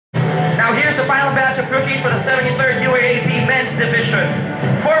the final batch of rookies for the 73rd UAAP Men's Division.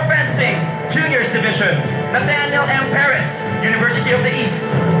 For fencing, Juniors Division, Nathaniel Perez, University of the East.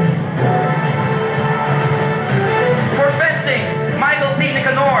 For fencing, Michael P.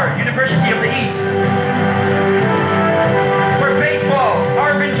 Nicanor, University of the East. For baseball,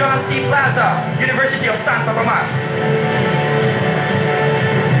 Arvin John C. Plaza, University of Santo Tomas.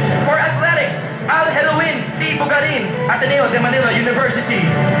 For athletics, Geroin C. Bugarin, Ateneo de Manila University.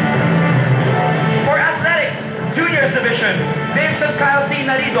 For athletics, Juniors Division, Daveson Kyle C.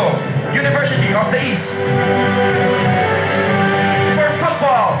 Narido, University of the East. For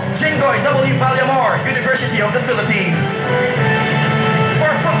football, Jingoy W. Valyamor, University of the Philippines.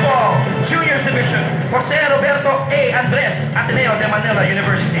 For football, Juniors Division, Jose Roberto A. Andres, Ateneo de Manila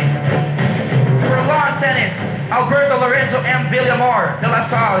University. For lawn tennis, Alberto Lorenzo M. Villamor, De La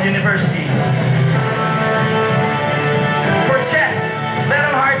Salle University. For chess,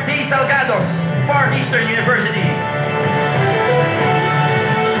 Lennon Hart D. Salgados, Far Eastern University.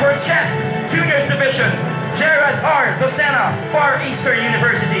 For chess, Juniors Division, Jerad Docena, Far Eastern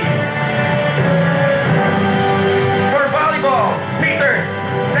University. For volleyball, Peter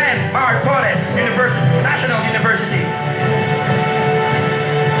Torres, National University.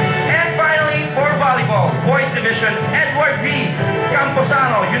 And finally, for volleyball, boys division, Edward V.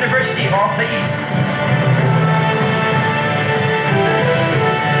 Camposano, University of the East.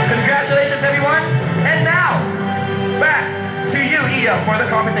 Congratulations, everyone. And now, back to you, Iya, for the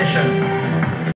competition.